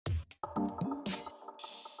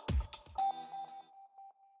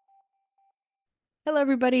Hello,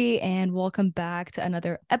 everybody, and welcome back to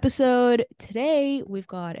another episode. Today, we've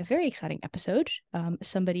got a very exciting episode.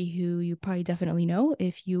 Somebody who you probably definitely know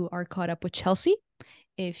if you are caught up with Chelsea,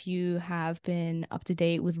 if you have been up to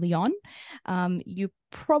date with Lyon. You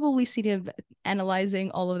probably seen him analyzing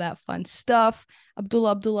all of that fun stuff.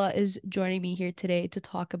 Abdullah Abdullah is joining me here today to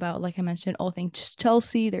talk about, like I mentioned, all things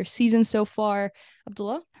Chelsea, their season so far.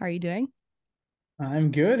 Abdullah, how are you doing?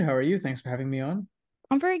 I'm good. How are you? Thanks for having me on.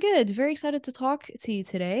 I'm very good. Very excited to talk to you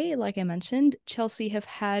today. Like I mentioned, Chelsea have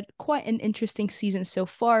had quite an interesting season so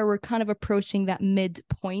far. We're kind of approaching that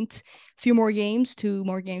midpoint. A few more games, two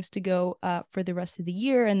more games to go for the rest of the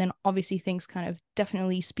year. And then obviously things kind of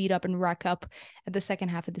definitely speed up and rack up at the second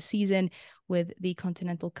half of the season with the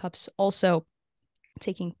Continental Cups also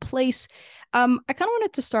taking place. I kind of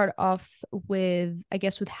wanted to start off with, I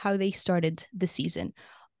guess, with how they started the season.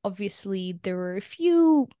 Obviously, there were a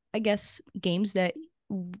few, I guess, games that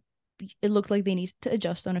it looked like they needed to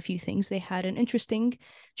adjust on a few things. They had an interesting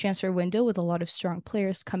transfer window with a lot of strong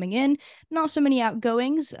players coming in, not so many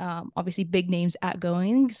outgoings, obviously big names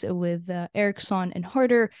outgoings with Eriksson and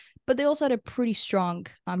Harder, but they also had a pretty strong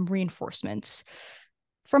reinforcements.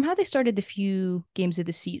 From how they started the few games of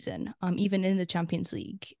the season, even in the Champions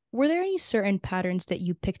League, were there any certain patterns that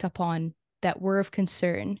you picked up on that were of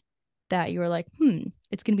concern that you were like,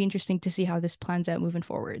 it's going to be interesting to see how this plans out moving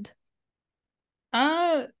forward?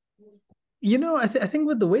 Uh, I think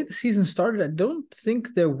with the way the season started, I don't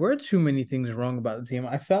think there were too many things wrong about the team.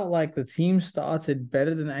 I felt like the team started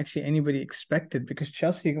better than actually anybody expected because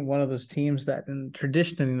Chelsea are one of those teams that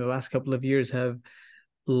traditionally in the last couple of years have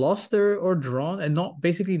lost their or drawn and not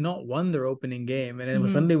won their opening game. And then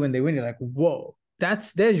Mm-hmm. suddenly when they win, you're like, whoa,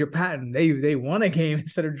 there's your pattern. They won a game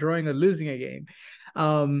instead of drawing or losing a game.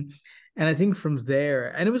 Um, and I think from there,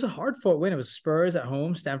 and it was a hard fought win. It was Spurs at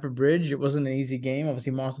home, Stanford Bridge. It wasn't an easy game.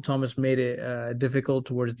 Obviously, Martha Thomas made it difficult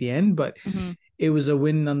towards the end, but Mm-hmm. it was a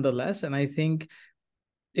win nonetheless. And I think,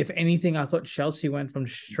 if anything, I thought Chelsea went from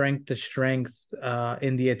strength to strength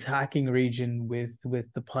in the attacking region with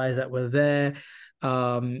the players that were there,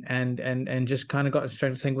 and just kind of got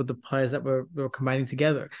strength to strength with the players that were combining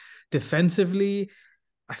together. Defensively,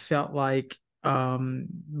 I felt like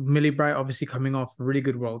Millie Bright obviously coming off a really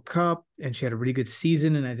good World Cup and she had a really good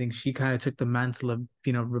season. And I think she kind of took the mantle of,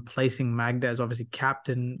 replacing Magda as obviously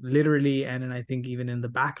captain, literally. And then I think even in the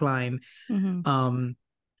back line, Mm-hmm. um,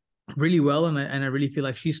 really well. And I really feel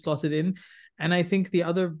like she slotted in. And I think the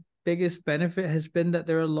other biggest benefit has been that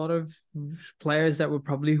there are a lot of players that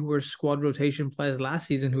who were squad rotation players last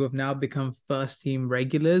season who have now become first team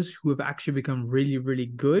regulars who have actually become really, really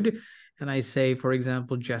good. And I say, for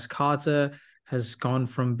example, Jess Carter has gone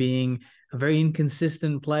from being a very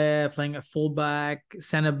inconsistent player, playing at fullback,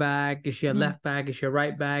 center back. Is she a Mm-hmm. left back? Is she a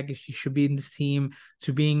right back? Is she should be in this team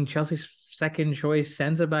to being Chelsea's second choice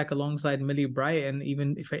centre back alongside Millie Bright, and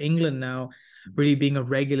even for England now, really being a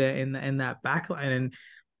regular in that back line. And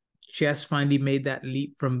she has finally made that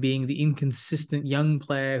leap from being the inconsistent young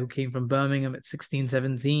player who came from Birmingham at 16,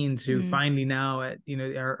 17 to Mm-hmm. finally now at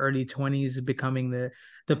our early 20s becoming the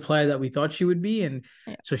player that we thought she would be. And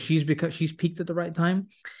Yeah. so she's peaked at the right time.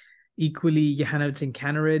 Equally, Johanna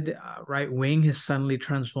Tinkanerud, right wing, has suddenly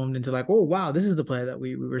transformed into like, oh wow, this is the player that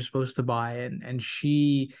we were supposed to buy, and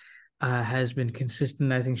she has been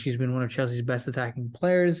consistent. I think she's been one of Chelsea's best attacking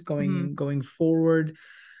players Mm-hmm. going forward.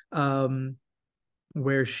 Um,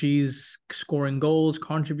 where she's scoring goals,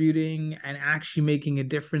 contributing, and actually making a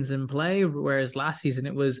difference in play. Whereas last season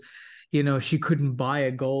it was, she couldn't buy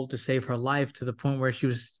a goal to save her life to the point where she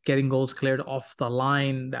was getting goals cleared off the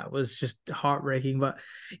line. That was just heartbreaking. But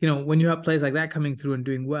when you have players like that coming through and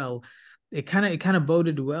doing well, it kind of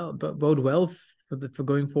bode well for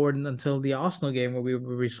going forward until the Arsenal game where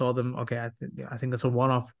we saw them. Okay, I think that's a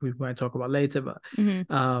one off we might talk about later, but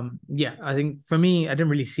Mm-hmm. yeah, I think for me, I didn't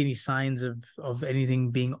really see any signs of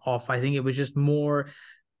anything being off. I think it was just more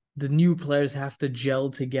the new players have to gel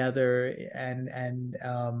together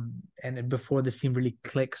and before this team really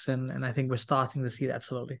clicks, and I think we're starting to see that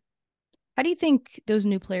slowly. How do you think those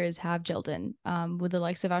new players have gelled in with the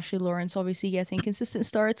likes of Ashley Lawrence obviously getting consistent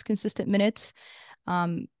starts, consistent minutes?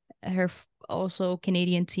 Um, her also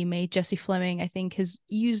Canadian teammate Jessie Fleming, I think, has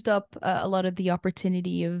used up a lot of the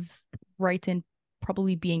opportunity of Wrighton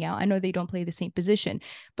probably being out. I know they don't play the same position,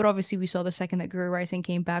 but obviously we saw the second that Guru Wrighton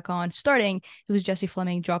came back on starting, it was Jessie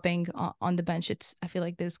Fleming dropping on the bench. I feel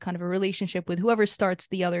like there's kind of a relationship with whoever starts,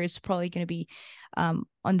 the other is probably going to be on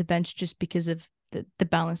the bench just because of the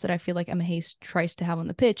balance that I feel like Emma Hayes tries to have on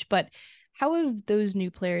the pitch. But how have those new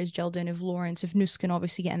players gelled in? If Lawrence, if Nuskin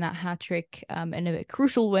obviously getting that hat trick and a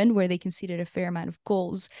crucial win where they conceded a fair amount of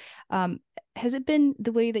goals, um, has it been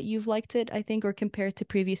the way that you've liked it, I think, or compared to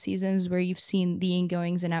previous seasons where you've seen the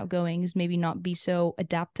ingoings and outgoings maybe not be so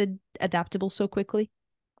adaptable so quickly?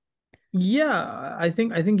 Yeah, I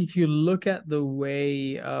think if you look at the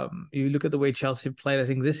way Chelsea played, I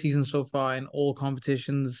think this season so far in all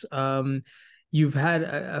competitions, you've had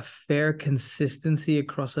a fair consistency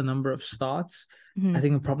across a number of starts. Mm-hmm. I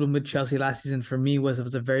think the problem with Chelsea last season for me was it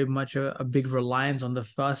was a very much a big reliance on the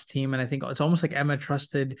first team. And I think it's almost like Emma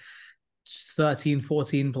trusted 13,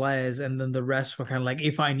 14 players, and then the rest were kind of like,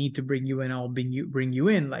 if I need to bring you in, I'll bring you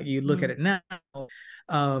in. Like you look Mm-hmm. at it now.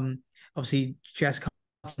 Um, Obviously Jess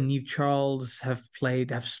Carlton, Neve Charles played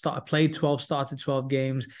 12, started 12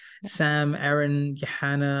 games. Sam, Aaron,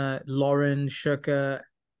 Johanna, Lauren, Shuka,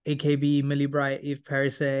 AKB, Millie Bright, Eve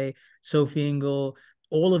Perisay, Sophie Ingle.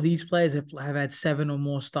 All of these players have had 7 or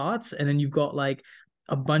more starts. And then you've got like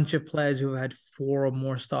a bunch of players who have had 4 or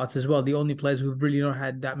more starts as well. The only players who've really not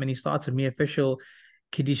had that many starts are Mia Fishel,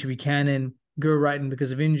 Kadisha Buchanan, Gur Wrighton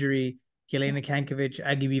because of injury, Yelena Kankovic,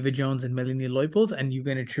 Aggie Beaver Jones, and Melanie Leupold, and you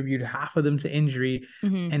can attribute half of them to injury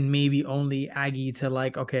Mm-hmm. and maybe only Aggie to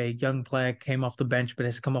like, okay, young player came off the bench, but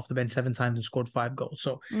has come off the bench 7 times and scored 5 goals.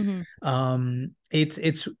 So Mm-hmm.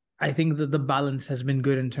 it's I think that the balance has been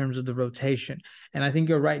good in terms of the rotation. And I think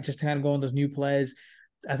you're right, just to kind of go on those new players.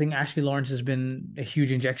 I think Ashley Lawrence has been a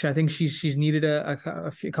huge injection. I think she's needed a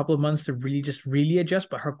couple of months to really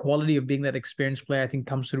adjust, but her quality of being that experienced player, I think,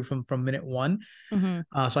 comes through from minute one.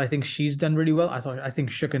 Mm-hmm. So I think she's done really well. I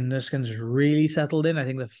think Shukin Nuskin's really settled in. I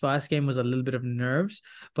think the first game was a little bit of nerves,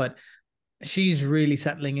 but she's really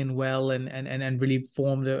settling in well and really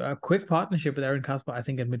formed a quick partnership with Erin Cuthbert, I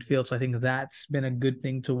think, in midfield. So I think that's been a good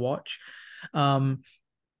thing to watch. And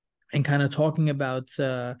kind of talking about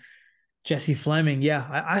Jessie Fleming, yeah,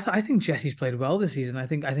 I think Jessie's played well this season. I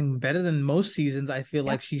think better than most seasons. I feel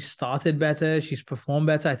Yeah. like she started better, she's performed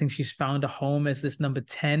better. I think she's found a home as this number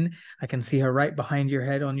 10. I can see her right behind your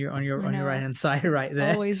head on your I right know. hand side right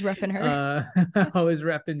there. Always repping her. Always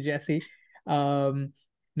repping Jessie.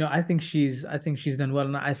 No, I think she's done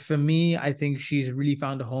well, and for me, I think she's really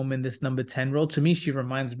found a home in this number 10 role. To me, she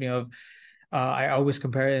reminds me of I always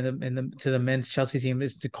compare it to the men's Chelsea team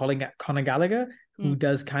is to calling it Conor Gallagher, who Mm.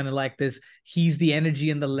 does kind of like this. He's the energy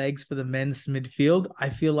and the legs for the men's midfield. I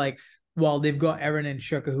feel like while they've got Erin and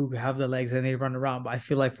Shuka who have the legs and they run around, but I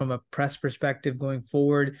feel like from a press perspective going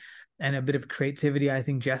forward and a bit of creativity, I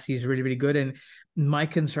think Jessie is really, really good. And my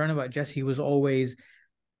concern about Jessie was always,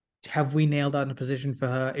 have we nailed down a position for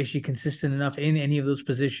her? Is she consistent enough in any of those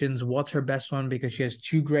positions? What's her best one? Because she has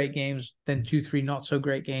 2 great games, then 2, 3 not so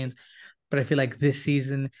great games. But I feel like this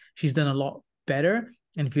season she's done a lot better.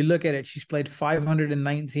 And if you look at it, she's played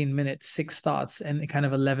 519 minutes, 6 starts, and kind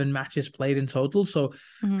of 11 matches played in total. So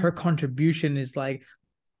Mm-hmm. her contribution is like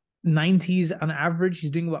 90s on average. She's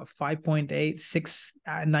doing about 5.8, 6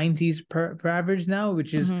 90s per average now,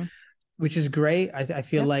 Mm-hmm. which is great. I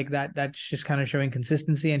feel Yep. like that's just kind of showing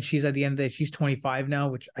consistency. And she's at the end of the day, she's 25 now,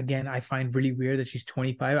 which again, I find really weird that she's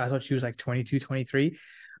 25. I thought she was like 22, 23,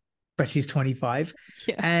 but she's 25.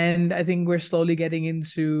 Yeah. And I think we're slowly getting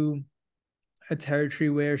into a territory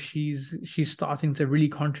where she's starting to really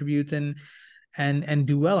contribute and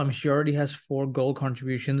do well. I mean, she already has 4 goal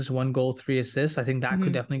contributions, 1 goal, 3 assists. I think that could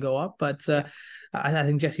Mm-hmm. definitely go up. But Yeah. I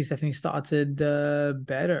think Jessie's definitely started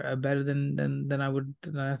better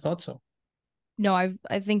than I thought so. No,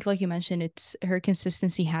 I think like you mentioned, it's her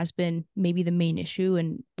consistency has been maybe the main issue,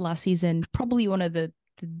 and last season probably one of the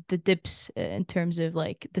dips in terms of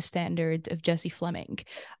like the standard of Jessie Fleming.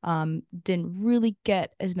 Didn't really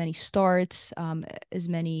get as many starts, as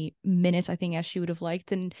many minutes I think as she would have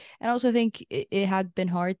liked, and I also think it had been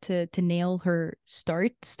hard to nail her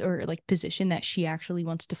starts or like position that she actually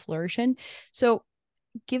wants to flourish in. So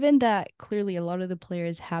given that clearly a lot of the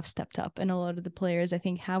players have stepped up and a lot of the players I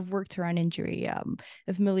think have worked around injury.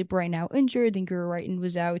 If Millie Bright now injured and Guru Wrighton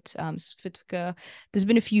was out, Svitka, there's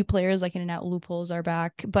been a few players like in and out loopholes are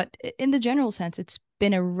back, but in the general sense, it's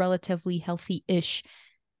been a relatively healthy-ish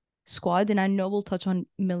squad. And I know we'll touch on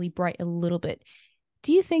Millie Bright a little bit.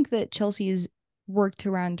 Do you think that Chelsea has worked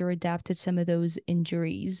around or adapted some of those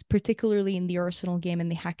injuries, particularly in the Arsenal game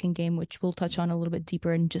and the Hacking game, which we'll touch on a little bit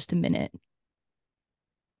deeper in just a minute?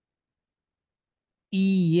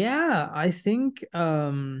 Yeah, I think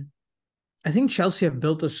Chelsea have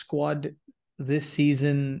built a squad this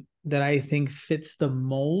season that I think fits the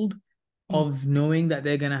mold Mm. of knowing that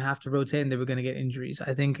they're gonna have to rotate and they were gonna get injuries.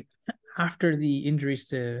 I think after the injuries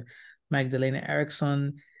to Magdalena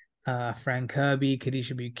Eriksson, Frank Kirby,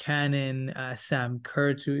 Kadisha Buchanan, Sam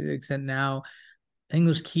Kerr to an extent now, I think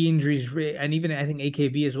those key injuries, and even I think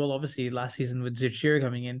AKB as well, obviously last season with Zichir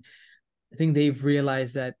coming in, I think they've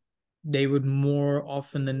realized that they would more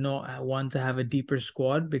often than not want to have a deeper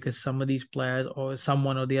squad, because some of these players or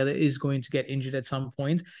someone or the other is going to get injured at some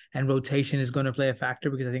point, and rotation is going to play a factor.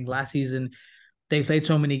 Because I think last season they played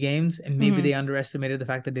so many games, and maybe they underestimated the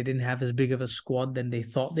fact that they didn't have as big of a squad than they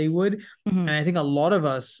thought they would. Mm-hmm. And I think a lot of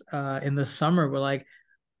us in the summer were like,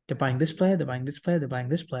 they're buying this player, they're buying this player, they're buying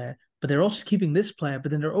this player, but they're also keeping this player,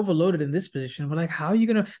 but then they're overloaded in this position. We're like, how are you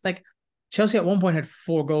going to, like, Chelsea at one point had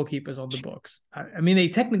 4 goalkeepers on the books. I mean, they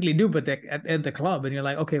technically do, but they're at the club, and you're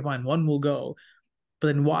like, okay, fine, one will go. But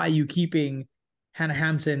then why are you keeping Hannah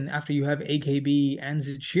Hampton after you have AKB and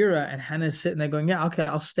Zachira, and Hannah's sitting there going, yeah, okay,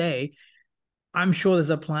 I'll stay. I'm sure there's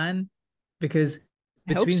a plan, because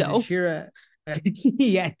I hope between so. Zachira,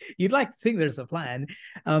 yeah, you'd like to think there's a plan.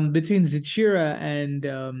 Between Zachira and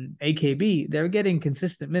AKB, they're getting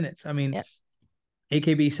consistent minutes. I mean, Yep.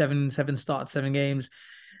 AKB seven starts, 7 games.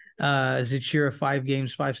 Zachira 5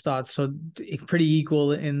 games, 5 starts, so pretty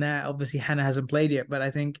equal in that. Obviously, Hannah hasn't played yet, but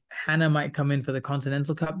I think Hannah might come in for the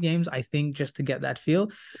Continental Cup games. I think just to get that feel.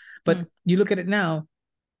 But you look at it now,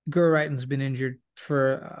 Gura Wrighton's been injured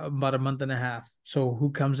for about a month and a half. So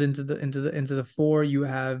who comes into the 4? You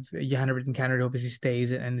have Johanna Britton Canada, obviously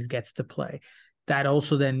stays and gets to play. That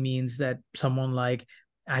also then means that someone like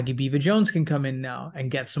Aggie Beaver Jones can come in now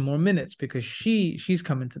and get some more minutes, because she's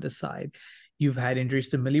coming to the side. You've had injuries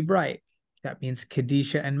to Millie Bright. That means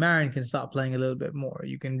Kadisha and Marin can start playing a little bit more.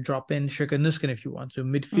 You can drop in Shirka Nuskin if you want to.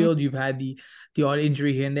 Midfield, you've had the odd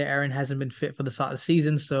injury here and there. Erin hasn't been fit for the start of the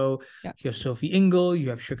season, so you have Sophie Ingle,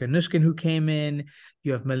 you have Shirka Nuskin who came in,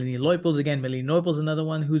 you have Melanie Leupolz again. Melanie Leupolz, another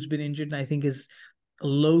one who's been injured, and I think is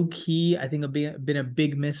low key. I think been a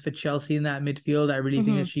big miss for Chelsea in that midfield. I really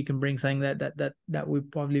think that she can bring something that we're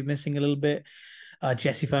probably missing a little bit.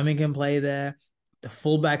 Jessie Fleming can play there. The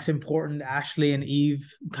fullback's important. Ashley and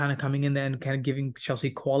Eve kind of coming in there and kind of giving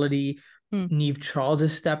Chelsea quality. Niamh Charles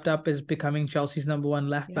has stepped up as becoming Chelsea's number 1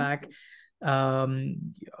 left back.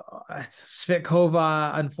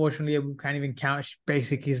 Svitkova, unfortunately, we can't even count. She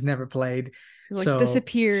basically has never played. Like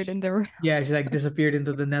disappeared in the yeah, she's like disappeared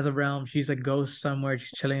into the nether realm. She's a ghost somewhere.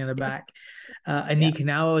 She's chilling in the back. Anika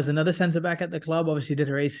Now is another centre back at the club. Obviously did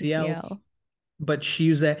her ACL. But she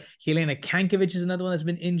was there. Helena Kankovic is another one that's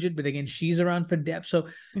been injured, but again, she's around for depth. So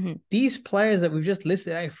these players that we've just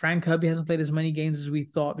listed, like Fran Kirby hasn't played as many games as we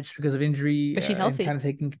thought, just because of injury. But she's healthy.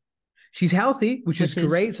 She's healthy, which is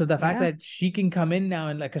great. So the fact that she can come in now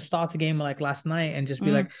and like start a game like last night and just be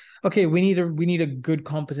like, okay, we need a good,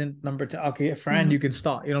 competent number 2. Okay, Fran, you can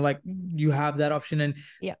start. You know, like you have that option. And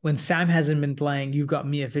when Sam hasn't been playing, you've got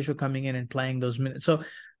Mia Fisher coming in and playing those minutes. So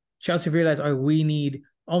Chelsea realized, we need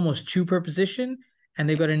almost 2 per position, and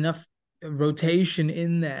they've got enough rotation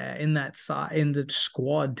in there, in the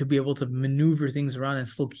squad, to be able to maneuver things around and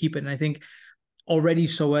still keep it. And I think already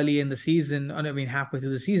so early in the season, I mean halfway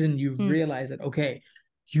through the season, you've realized that okay,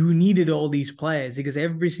 you needed all these players, because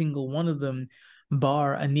every single one of them,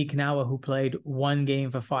 bar Anik Nawa, who played 1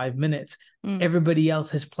 game for 5 minutes, everybody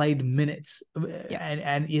else has played minutes,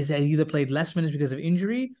 and has either played less minutes because of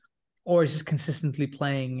injury, or is just consistently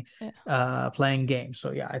playing games.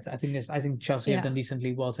 So I think Chelsea have done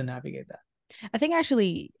decently well to navigate that. I think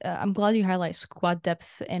actually, I'm glad you highlight squad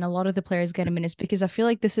depth and a lot of the players getting minutes, because I feel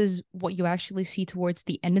like this is what you actually see towards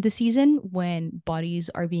the end of the season when bodies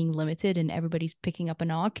are being limited and everybody's picking up a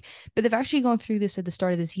knock. But they've actually gone through this at the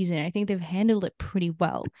start of the season, and I think they've handled it pretty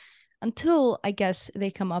well. Until, I guess, they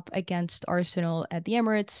come up against Arsenal at the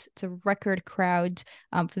Emirates. It's a record crowd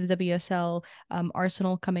for the WSL.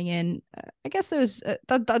 Arsenal coming in, I guess that was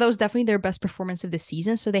definitely their best performance of the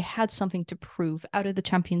season. So they had something to prove out of the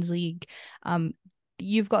Champions League.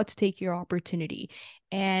 You've got to take your opportunity.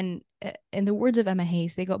 And in the words of Emma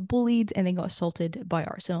Hayes, they got bullied and they got assaulted by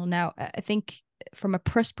Arsenal. Now, I think from a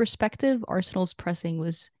press perspective, Arsenal's pressing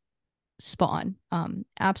was spot on.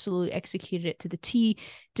 Absolutely executed it to the T,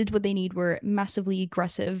 did what they need, were massively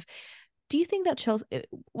aggressive. Do you think that Chelsea,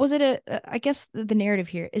 was it I guess the narrative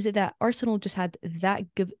here, is it that Arsenal just had that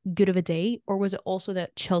good of a day, or was it also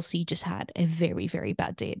that Chelsea just had a very, very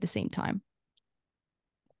bad day at the same time?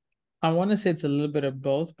 I want to say it's a little bit of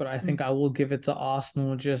both, but I think I will give it to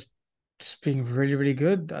Arsenal just being really, really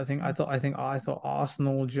good. I thought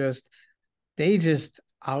Arsenal they just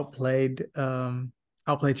outplayed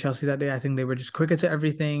Chelsea that day. I think they were just quicker to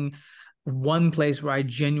everything. One place where I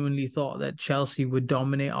genuinely thought that Chelsea would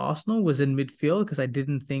dominate Arsenal was in midfield, because I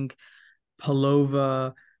didn't think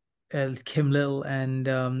Palova, Kim Little, and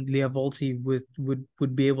Leah Volti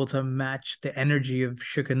would be able to match the energy of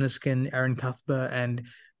Shuka Nuskin, Erin Cuthbert, and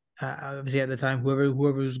obviously at the time, whoever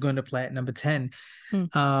was going to play at number 10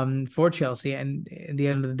 Mm. for Chelsea. And at the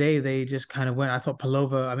end of the day, they just kind of went. I thought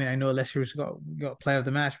Palova, I mean, I know Lester's got player of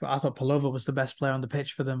the match, but I thought Palova was the best player on the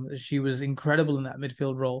pitch for them. She was incredible in that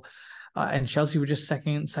midfield role. And Chelsea were just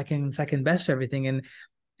second best to everything. And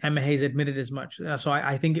Emma Hayes admitted as much. So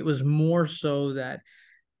I think it was more so that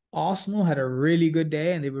Arsenal had a really good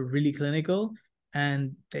day and they were really clinical,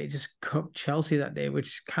 and they just cooked Chelsea that day,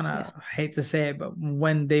 which kind Yeah. of hate to say it, but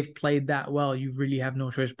when they've played that well, you really have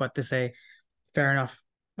no choice but to say, fair enough.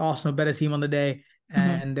 Arsenal better team on the day,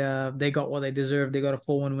 Mm-hmm. and they got what they deserved. They got a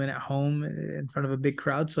 4-1 win at home in front of a big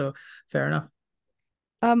crowd, so fair enough.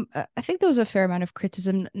 I think there was a fair amount of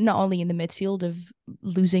criticism, not only in the midfield of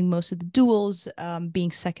losing most of the duels,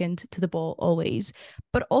 being second to the ball always,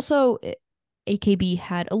 but also AKB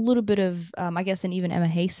had a little bit of, I guess, and even Emma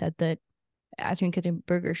Hayes said that Adrian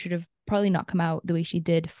Kittenberger should have probably not come out the way she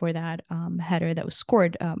did for that header that was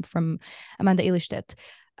scored from Amanda Eilestedt.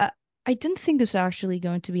 I didn't think this was actually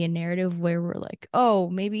going to be a narrative where we're like, oh,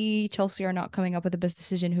 maybe Chelsea are not coming up with the best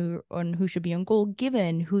decision on who should be on goal,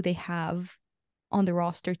 given who they have on the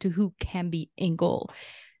roster to who can be in goal.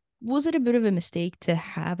 Was it a bit of a mistake to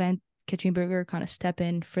have Katrin Berger kind of step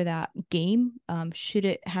in for that game? Should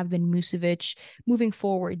it have been Musovic moving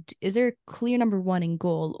forward? Is there a clear number one in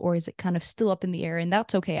goal, or is it kind of still up in the air? And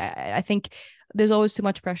that's okay. I think there's always too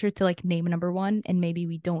much pressure to like name a number one, and maybe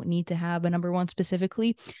we don't need to have a number one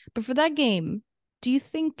specifically. But for that game, do you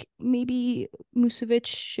think maybe Musovic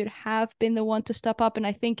should have been the one to step up? And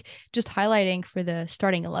I think just highlighting for the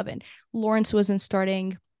starting 11, Lawrence wasn't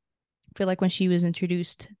starting. I feel like when she was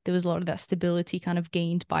introduced, there was a lot of that stability kind of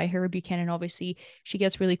gained by her. Buchanan, obviously, she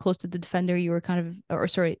gets really close to the defender. You were kind of, or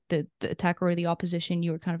sorry, the attacker or the opposition.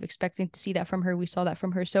 You were kind of expecting to see that from her. We saw that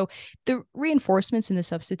from her. So the reinforcements and the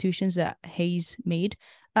substitutions that Hayes made,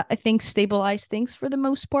 I think, stabilized things for the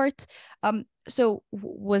most part. So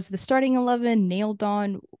was the starting 11 nailed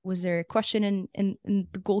on? Was there a question in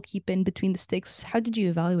the goalkeeping between the sticks? How did you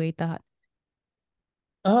evaluate that?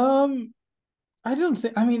 Um, I don't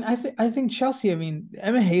think. I mean, I think Chelsea. I mean,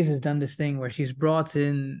 Emma Hayes has done this thing where she's brought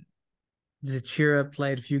in Zachira,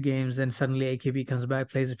 played a few games, then suddenly AKB comes back,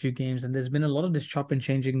 plays a few games, and there's been a lot of this chop and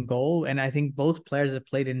change in goal. And I think both players have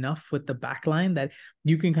played enough with the back line that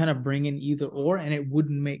you can kind of bring in either or, and it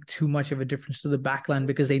wouldn't make too much of a difference to the back line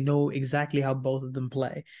because they know exactly how both of them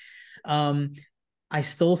play. Um, I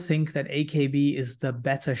still think that AKB is the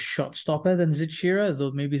better shot stopper than Zachira, though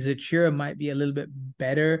maybe Zachira might be a little bit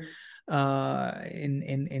better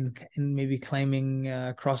in maybe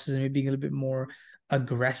claiming crosses and maybe being a little bit more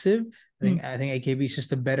aggressive. Mm. I think AKB is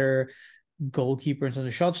just a better goalkeeper in terms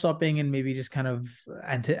of shot stopping and maybe just kind of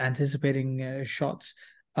anticipating shots.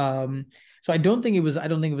 So I don't think it was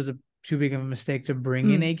a too big of a mistake to bring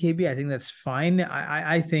in Mm. AKB. I think that's fine.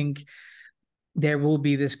 I think there will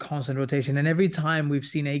be this constant rotation. And every time we've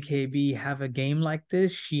seen AKB have a game like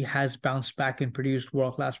this, she has bounced back and produced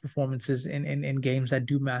world-class performances in games that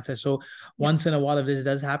do matter. So Yeah. once in a while, if this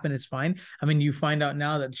does happen, it's fine. I mean, you find out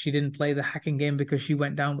now that she didn't play the hacking game because she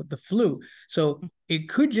went down with the flu. So it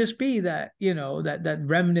could just be that, that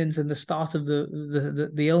remnants and the start of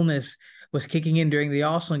the illness was kicking in during the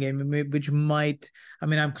Arsenal game, which might, I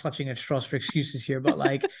mean, I'm clutching at straws for excuses here, but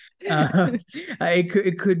like,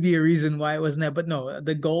 it could be a reason why it wasn't there. But no,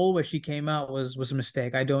 the goal where she came out was a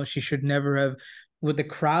mistake. She should never have, with the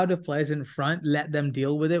crowd of players in front, let them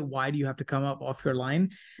deal with it. Why do you have to come up off your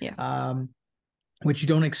line? Yeah. Which you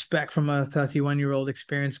don't expect from a 31-year-old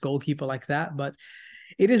experienced goalkeeper like that, but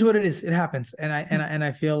it is what it is. It happens, and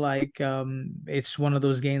I feel like it's one of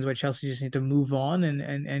those games where Chelsea just need to move on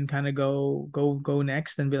and kind of go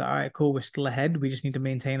next and be like, all right, cool, we're still ahead. We just need to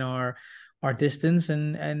maintain our distance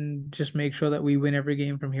and just make sure that we win every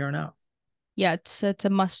game from here on out. Yeah, it's a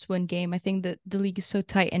must-win game. I think that the league is so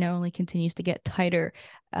tight and it only continues to get tighter.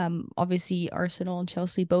 Obviously Arsenal and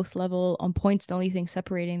Chelsea both level on points. The only thing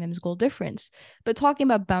separating them is goal difference. But talking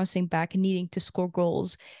about bouncing back and needing to score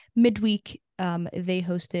goals, midweek they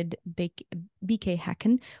hosted BK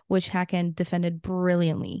Häcken, which Häcken defended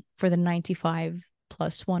brilliantly for the 95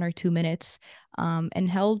 plus 1 or 2 minutes, and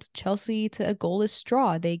held Chelsea to a goalless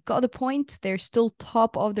draw. They got the point. They're still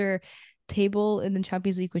top of their table in the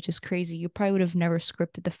Champions League, which is crazy. You probably would have never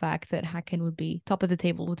scripted the fact that Häcken would be top of the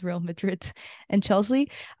table with Real Madrid and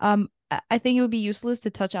Chelsea. I think it would be useless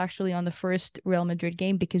to touch actually on the first Real Madrid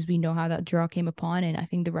game because we know how that draw came upon, and I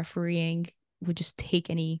think the refereeing would just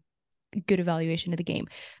take any good evaluation of the game.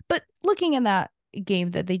 But looking at that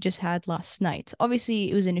game that they just had last night,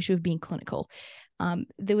 obviously it was an issue of being clinical.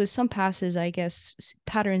 there was some passes, I guess,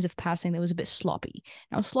 patterns of passing that was a bit sloppy.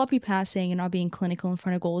 Now, sloppy passing and not being clinical in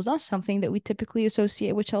front of goal is not something that we typically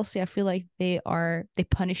associate with Chelsea. I feel like they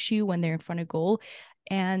punish you when they're in front of goal.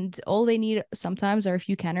 And all they need sometimes are a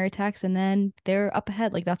few counterattacks and then they're up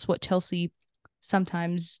ahead. Like that's what Chelsea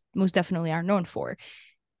sometimes most definitely are known for.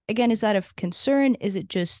 Again, is that of concern? Is it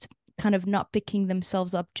just kind of not picking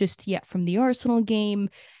themselves up just yet from the Arsenal game?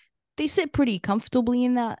 They sit pretty comfortably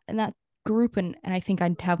in that group, and I think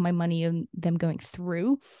I'd have my money on them going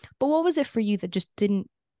through. But what was it for you that just didn't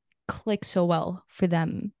click so well for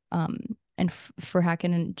them? And for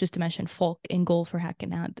Hacken, and just to mention, Falk in goal for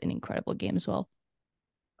Hacken had an incredible game as well.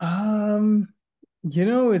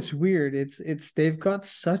 It's weird. It's they've got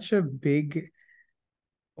such a big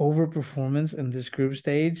overperformance in this group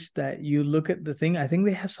stage that you look at the thing. I think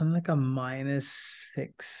they have something like a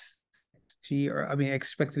 -6 G, or I mean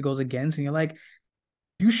expected goals against, and you're like,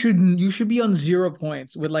 you should be on 0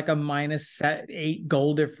 points with like a -8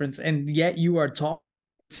 goal difference, and yet you are top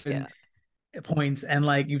in points and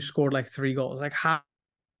like you've scored like 3 goals. Like how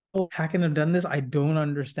can have done this? I don't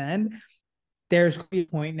understand. There's going to be a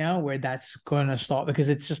point now where that's going to stop because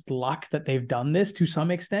it's just luck that they've done this to some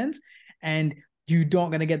extent, and you don't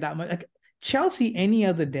going to get that much. Like Chelsea, any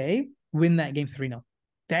other day, win that game 3-0.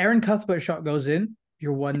 The Aaron Cuthbert shot goes in,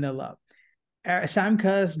 you're 1-0 up. Sam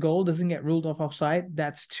Kerr's goal doesn't get ruled off offside,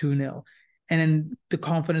 that's 2-0. And then the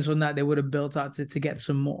confidence on that they would have built out to get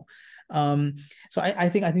some more. So I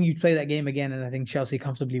think you play that game again, and I think Chelsea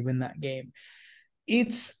comfortably win that game.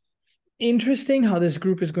 It's interesting how this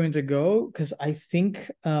group is going to go because I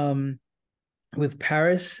think with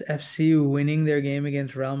Paris FC winning their game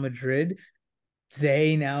against Real Madrid,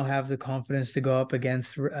 they now have the confidence to go up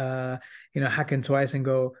against Hacken twice and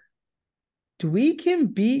go, we can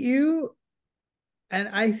beat you. And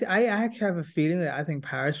I actually have a feeling that I think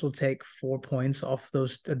Paris will take 4 points off the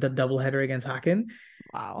doubleheader against Hacken.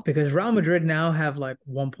 Wow. Because Real Madrid now have like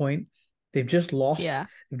 1 point. They've just lost. Yeah.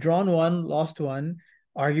 They've drawn one, lost one.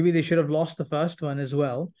 Arguably, they should have lost the first one as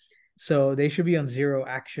well. So they should be on 0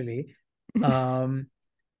 actually.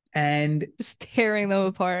 And just tearing them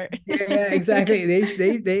apart. Yeah, exactly.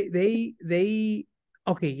 They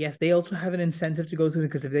okay, yes, they also have an incentive to go through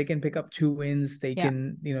because if they can pick up 2 wins, they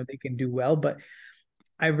can do well. But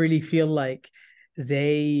I really feel like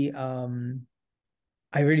they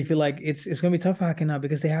I really feel like it's going to be tough for Hacken now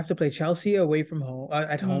because they have to play Chelsea away from home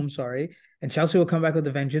at home, sorry, and Chelsea will come back with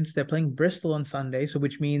a vengeance. They're playing Bristol on Sunday, so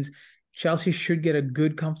which means Chelsea should get a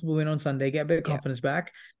good, comfortable win on Sunday, get a bit of confidence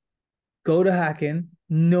back, go to Hacken,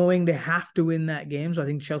 knowing they have to win that game. So I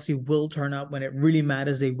think Chelsea will turn up when it really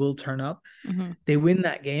matters. They will turn up. They win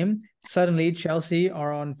that game. Suddenly, Chelsea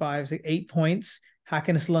are on 5, 6, 8 points.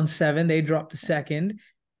 Hacken is still on 7. They drop to second.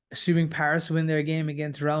 Assuming Paris win their game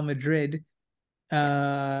against Real Madrid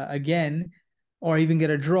again, or even get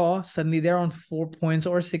a draw, suddenly they're on 4 points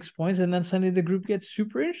or 6 points, and then suddenly the group gets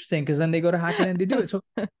super interesting because then they go to Hacken and they do it. So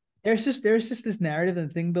there's just this narrative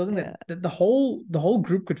and thing building that the whole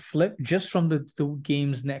group could flip just from the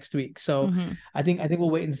games next week. So I think we'll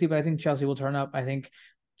wait and see, but I think Chelsea will turn up. I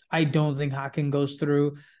don't think Hacken goes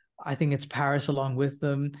through. I think it's Paris along with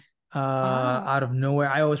them. Out of nowhere.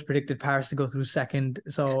 I always predicted Paris to go through second,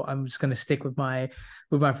 so I'm just gonna stick with my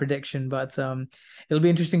prediction. But it'll be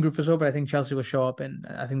an interesting group for sure. But I think Chelsea will show up, and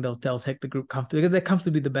I think they'll take the group comfortably because they're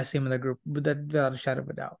comfortably the best team in the group, without a shadow of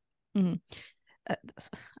a doubt.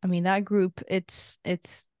 I mean, that group, it's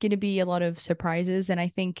going to be a lot of surprises. And I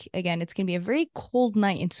think, again, it's going to be a very cold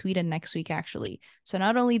night in Sweden next week, actually. So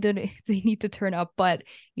not only do they need to turn up, but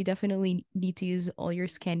you definitely need to use all your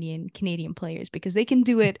Canadian players because they can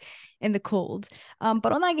do it in the cold.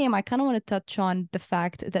 But on that game, I kind of want to touch on the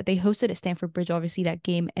fact that they hosted at Stanford Bridge, obviously, that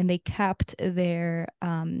game, and they capped their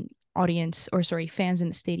fans in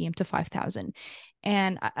the stadium to 5,000.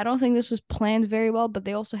 And I don't think this was planned very well, but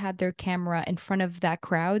they also had their camera in front of that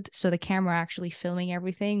crowd. So the camera actually filming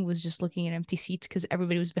everything was just looking at empty seats because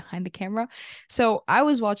everybody was behind the camera. So I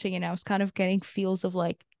was watching and I was kind of getting feels of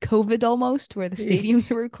like COVID almost, where the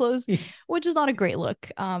stadiums were closed, which is not a great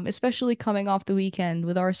look, especially coming off the weekend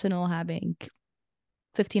with Arsenal having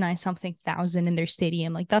 59 something thousand in their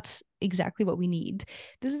stadium. Like that's exactly what we need.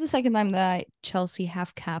 This is the second time that Chelsea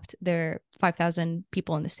have capped their 5,000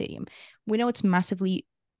 people in the stadium. We know it's massively,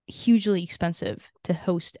 hugely expensive to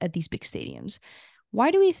host at these big stadiums.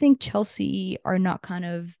 Why do we think Chelsea are not kind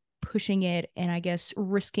of pushing it and I guess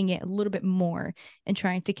risking it a little bit more and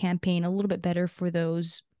trying to campaign a little bit better for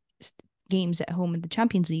those games at home in the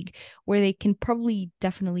Champions League, where they can probably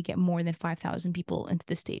definitely get more than 5,000 people into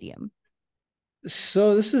the stadium?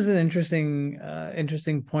 So this is an interesting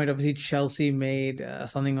point. Obviously, Chelsea made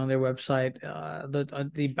something on their website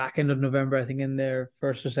the back end of November, I think, in their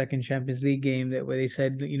first or second Champions League game, that where they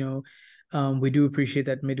said, we do appreciate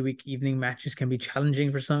that midweek evening matches can be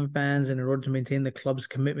challenging for some fans, and in order to maintain the club's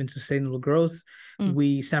commitment to sustainable growth, Mm,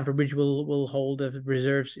 we Stamford Bridge will hold a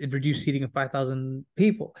reduced seating of 5,000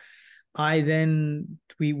 people. I then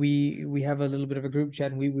we have a little bit of a group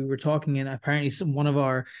chat, and we were talking, and apparently one of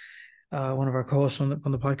our co-hosts on the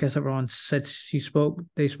podcast that we're on said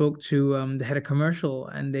they spoke to the head of commercial,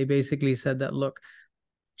 and they basically said that, look,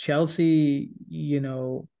 Chelsea,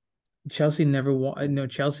 Chelsea never want no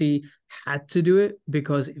Chelsea had to do it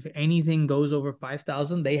because if anything goes over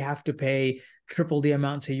 5,000, they have to pay triple the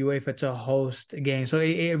amount to UEFA to host a game. So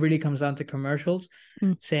it really comes down to commercials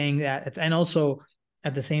mm, saying that, and also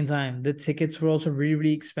at the same time the tickets were also really,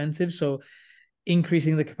 really expensive. So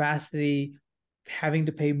increasing the capacity, having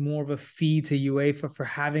to pay more of a fee to UEFA for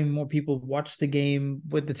having more people watch the game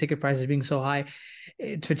with the ticket prices being so high,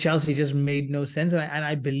 for Chelsea just made no sense. And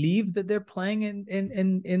I believe that they're playing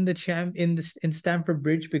in Stamford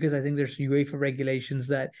Bridge because I think there's UEFA regulations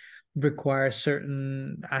that require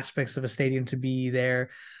certain aspects of a stadium to be there,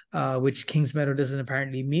 which Kings Meadow doesn't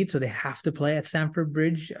apparently meet, so they have to play at Stamford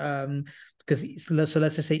Bridge. Because so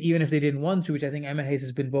let's just say even if they didn't want to, which I think Emma Hayes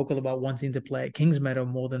has been vocal about wanting to play at Kings Meadow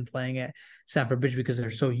more than playing at Stamford Bridge because they're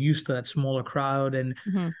so used to that smaller crowd, and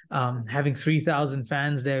mhm. having 3,000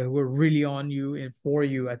 fans there who are really on you and for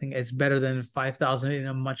you, I think it's better than 5,000 in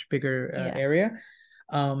a much bigger Yeah. area.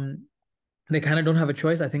 Um, they kind of don't have a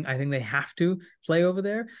choice. I think they have to play over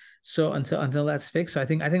there. So until that's fixed, so I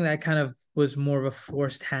think that kind of was more of a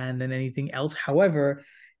forced hand than anything else. However,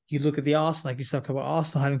 you look at the Arsenal, like you talk about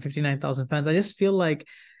Arsenal having 59,000 fans. I just feel like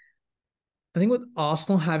I think with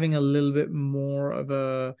Arsenal having a little bit more of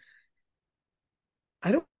a,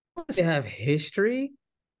 I don't want to say have history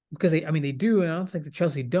because I mean they do, and I don't think that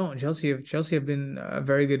Chelsea don't. Chelsea have been a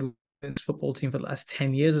very good women's football team for the last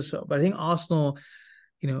 10 years or so. But I think Arsenal,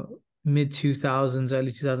 mid 2000s,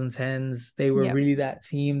 early 2010s, they were Yeah. really that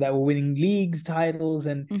team that were winning leagues, titles,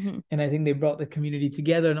 and Hmm. and I think they brought the community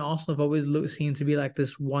together. And Arsenal have always seen to be like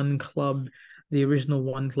this one club, the original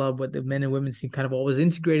one club, with the men and women's team kind of always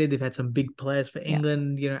integrated. They've had some big players for Yeah.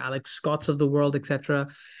 England, Alex Scotts of the world, etc.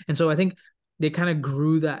 And so I think they kind of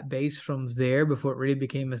grew that base from there before it really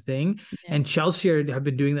became a thing. Yeah. And Chelsea have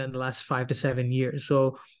been doing that in the last 5 to 7 years.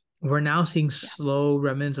 So we're now seeing Yeah. slow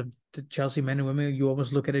remnants of the Chelsea men and women. You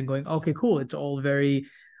almost look at it going, okay, cool. It's all very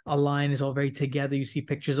aligned. It's all very together. You see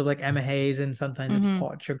pictures of like Emma Hayes, and sometimes it's Hmm.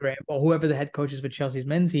 Poch or Graham or whoever the head coach is for Chelsea's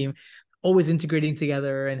men's team, always integrating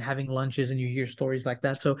together and having lunches, and you hear stories like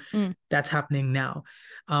that. So Mm. that's happening now.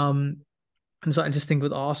 Um, and so I just think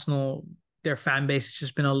with Arsenal, their fan base has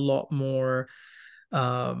just been a lot more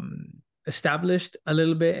established a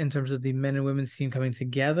little bit in terms of the men and women's team coming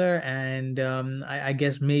together. And I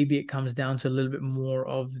guess maybe it comes down to a little bit more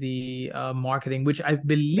of the marketing, which I Yeah.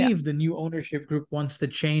 believe the new ownership group wants to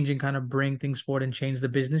change and kind of bring things forward and change the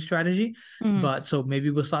business strategy. Hmm. But so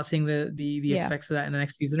maybe we'll start seeing the Yeah. effects of that in the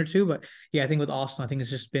next season or two. But yeah, I think with Arsenal, I think it's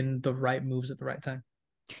just been the right moves at the right time.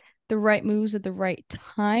 The right moves at the right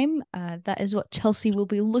time. That is what Chelsea will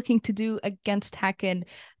be looking to do against Hacken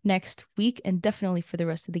next week, and definitely for the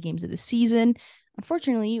rest of the games of the season.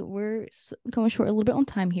 Unfortunately, we're going short a little bit on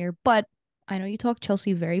time here, but I know you talk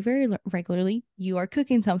Chelsea very, very regularly. You are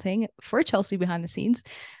cooking something for Chelsea behind the scenes.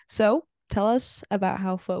 So tell us about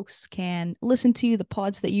how folks can listen to the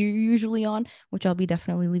pods that you're usually on, which I'll be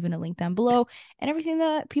definitely leaving a link down below, and everything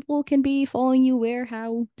that people can be following you where,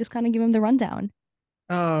 how, just kind of give them the rundown.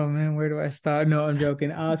 Oh man, where do I start? No, I'm joking.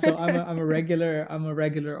 So I'm a regular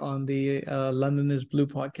on the London is Blue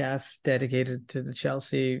podcast dedicated to the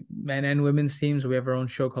Chelsea men and women's teams. We have our own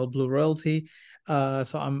show called Blue Royalty.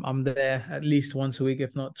 So I'm there at least once a week,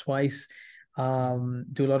 if not twice. Do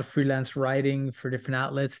a lot of freelance writing for different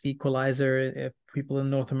outlets, The Equalizer, if people in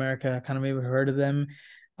North America kind of maybe heard of them.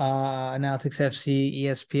 Analytics FC,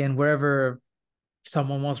 ESPN, wherever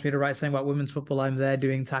someone wants me to write something about women's football, I'm there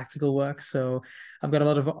doing tactical work. So I've got a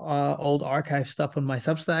lot of old archive stuff on my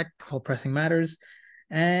Substack called Pressing Matters.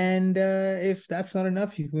 And if that's not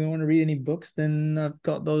enough, if you want to read any books, then I've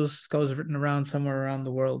got those written around somewhere around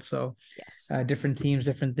the world. So Yes. different teams,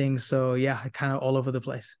 different things. So yeah, kind of all over the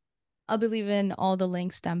place. I'll be leaving all the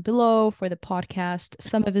links down below for the podcast,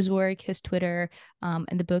 some of his work, his Twitter, and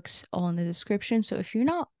the books all in the description. So if you're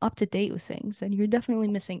not up to date with things, then you're definitely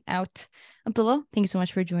missing out. Abdullah, thank you so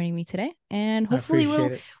much for joining me today. And I hopefully appreciate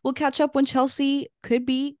we'll it. we'll catch up when Chelsea could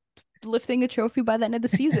be lifting a trophy by the end of the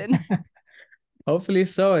season. Hopefully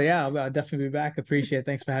so. Yeah, I'll definitely be back. Appreciate it.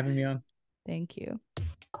 Thanks for having me on. Thank you.